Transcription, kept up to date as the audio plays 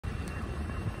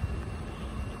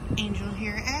Angel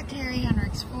here at Terry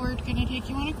Henricks Ford. Going to take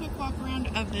you on a quick walk around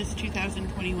of this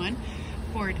 2021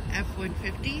 Ford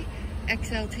F150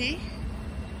 XLT.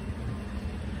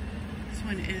 This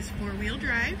one is four-wheel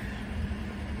drive.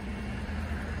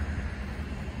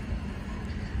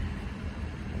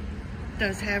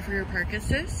 Does have rear park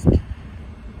assist,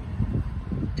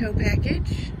 tow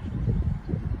package,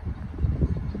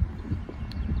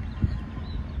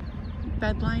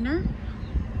 bed liner.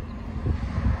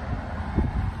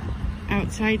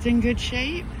 Outside's in good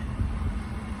shape.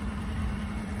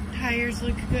 Tires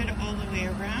look good all the way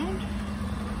around.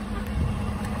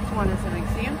 This one is an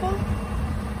example.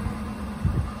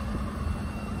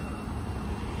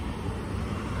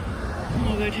 And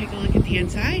we'll go take a look at the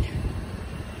inside.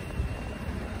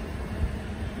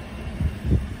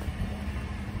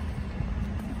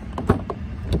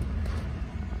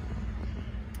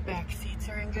 Back seats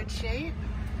are in good shape.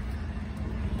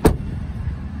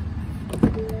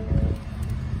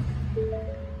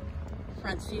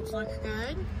 Front seats look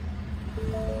good.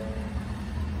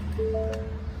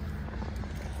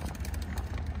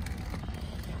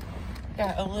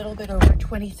 Got a little bit over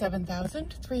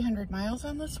 27,300 miles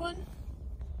on this one.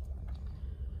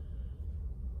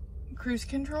 Cruise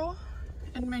control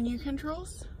and menu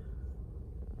controls.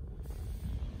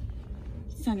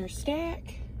 Center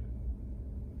stack.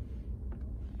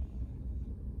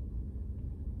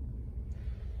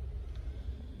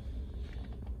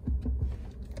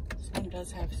 It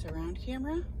does have surround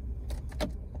camera.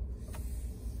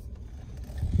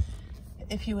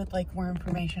 If you would like more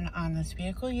information on this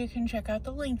vehicle, you can check out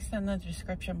the links in the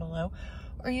description below,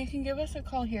 or you can give us a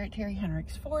call here at Terry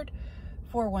Henricks Ford,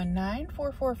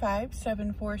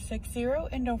 419-445-7460,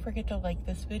 and don't forget to like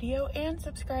this video and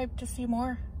subscribe to see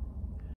more.